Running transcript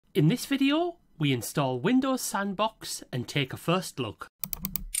In this video, we install Windows Sandbox and take a first look.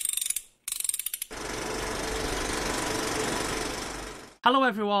 Hello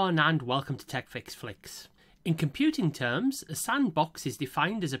everyone and welcome to TechFixFlix. In computing terms, a sandbox is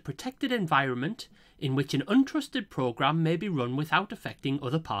defined as a protected environment in which an untrusted program may be run without affecting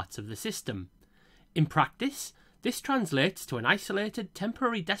other parts of the system. In practice, this translates to an isolated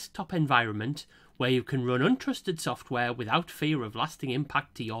temporary desktop environment where you can run untrusted software without fear of lasting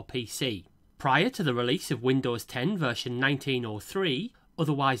impact to your PC. Prior to the release of Windows 10 version 1903,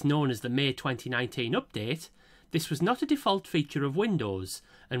 otherwise known as the May 2019 update, this was not a default feature of Windows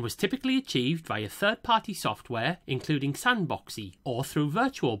and was typically achieved via third-party software including Sandboxy or through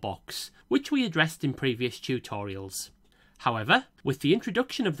VirtualBox, which we addressed in previous tutorials. However, with the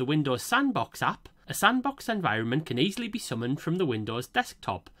introduction of the Windows Sandbox app, a sandbox environment can easily be summoned from the Windows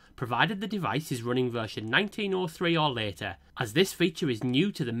desktop, provided the device is running version 1903 or later, as this feature is new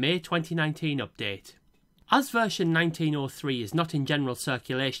to the May 2019 update. As version 1903 is not in general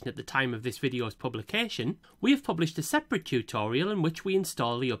circulation at the time of this video's publication, we have published a separate tutorial in which we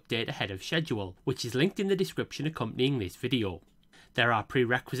install the update ahead of schedule, which is linked in the description accompanying this video. There are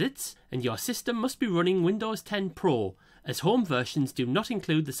prerequisites, and your system must be running Windows 10 Pro, as home versions do not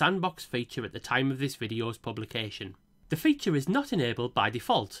include the sandbox feature at the time of this video's publication. The feature is not enabled by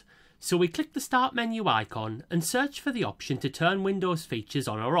default, so we click the Start menu icon and search for the option to turn Windows features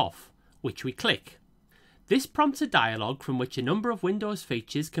on or off, which we click. This prompts a dialog from which a number of Windows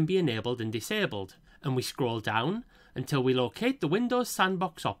features can be enabled and disabled, and we scroll down until we locate the Windows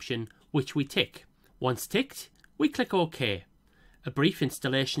Sandbox option, which we tick. Once ticked, we click OK. A brief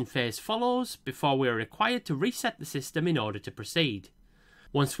installation phase follows before we are required to reset the system in order to proceed.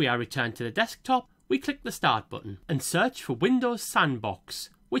 Once we are returned to the desktop, we click the Start button and search for Windows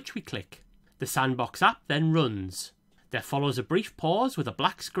Sandbox, which we click. The Sandbox app then runs. There follows a brief pause with a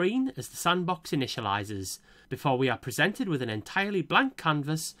black screen as the sandbox initializes, before we are presented with an entirely blank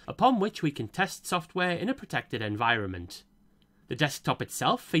canvas upon which we can test software in a protected environment. The desktop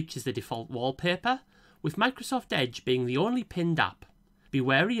itself features the default wallpaper, with Microsoft Edge being the only pinned app. Be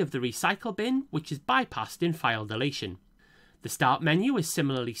wary of the recycle bin, which is bypassed in file deletion. The Start menu is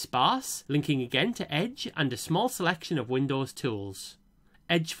similarly sparse, linking again to Edge and a small selection of Windows tools.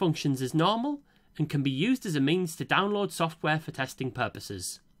 Edge functions as normal and can be used as a means to download software for testing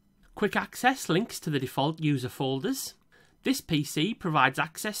purposes. Quick access links to the default user folders. This PC provides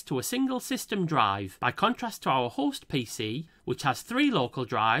access to a single system drive, by contrast to our host PC, which has 3 local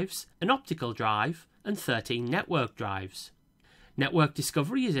drives, an optical drive, and 13 network drives. Network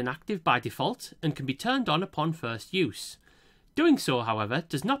discovery is inactive by default and can be turned on upon first use. Doing so, however,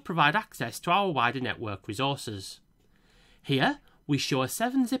 does not provide access to our wider network resources. Here, we show a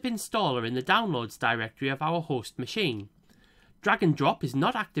 7-zip installer in the downloads directory of our host machine. Drag and drop is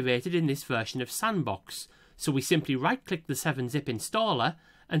not activated in this version of Sandbox, so we simply right-click the 7-zip installer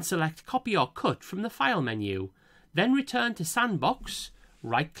and select Copy or Cut from the File menu, then return to Sandbox,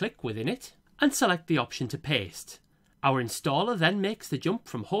 right-click within it, and select the option to paste. Our installer then makes the jump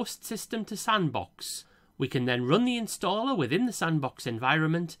from host system to Sandbox. We can then run the installer within the Sandbox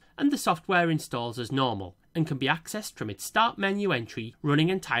environment, and the software installs as normal, and can be accessed from its Start menu entry, running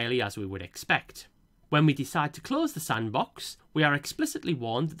entirely as we would expect. When we decide to close the Sandbox, we are explicitly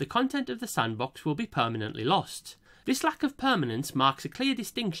warned that the content of the Sandbox will be permanently lost. This lack of permanence marks a clear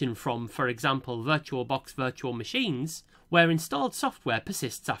distinction from, for example, VirtualBox virtual machines, where installed software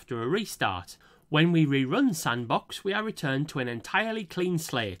persists after a restart. When we rerun Sandbox, we are returned to an entirely clean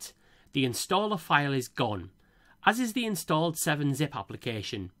slate. The installer file is gone, as is the installed 7-zip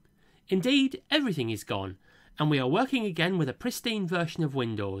application. Indeed, everything is gone, and we are working again with a pristine version of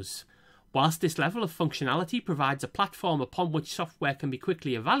Windows. Whilst this level of functionality provides a platform upon which software can be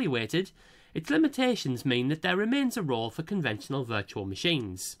quickly evaluated, its limitations mean that there remains a role for conventional virtual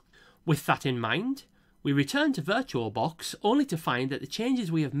machines. With that in mind, we return to VirtualBox only to find that the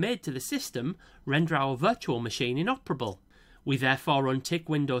changes we have made to the system render our virtual machine inoperable. We therefore untick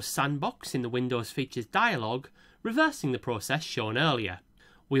Windows Sandbox in the Windows Features dialog, reversing the process shown earlier.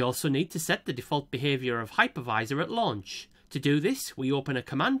 We also need to set the default behaviour of Hypervisor at launch. To do this, we open a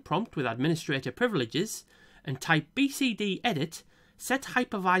command prompt with administrator privileges and type bcd edit set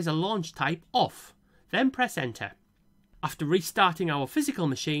hypervisor launch type off, then press enter. After restarting our physical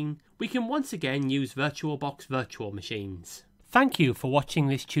machine, we can once again use VirtualBox virtual machines. Thank you for watching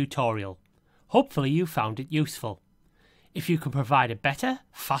this tutorial. Hopefully you found it useful. If you can provide a better,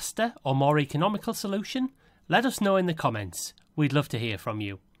 faster or more economical solution, let us know in the comments. We'd love to hear from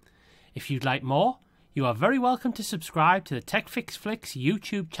you. If you'd like more, you are very welcome to subscribe to the TechFixFlix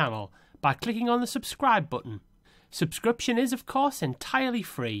YouTube channel by clicking on the subscribe button. Subscription is of course entirely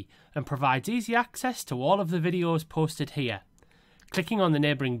free and provides easy access to all of the videos posted here. Clicking on the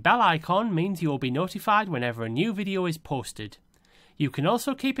neighbouring bell icon means you will be notified whenever a new video is posted. You can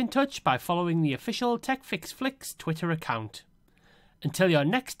also keep in touch by following the official TechFixFlix Twitter account. Until your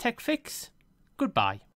next TechFix, goodbye.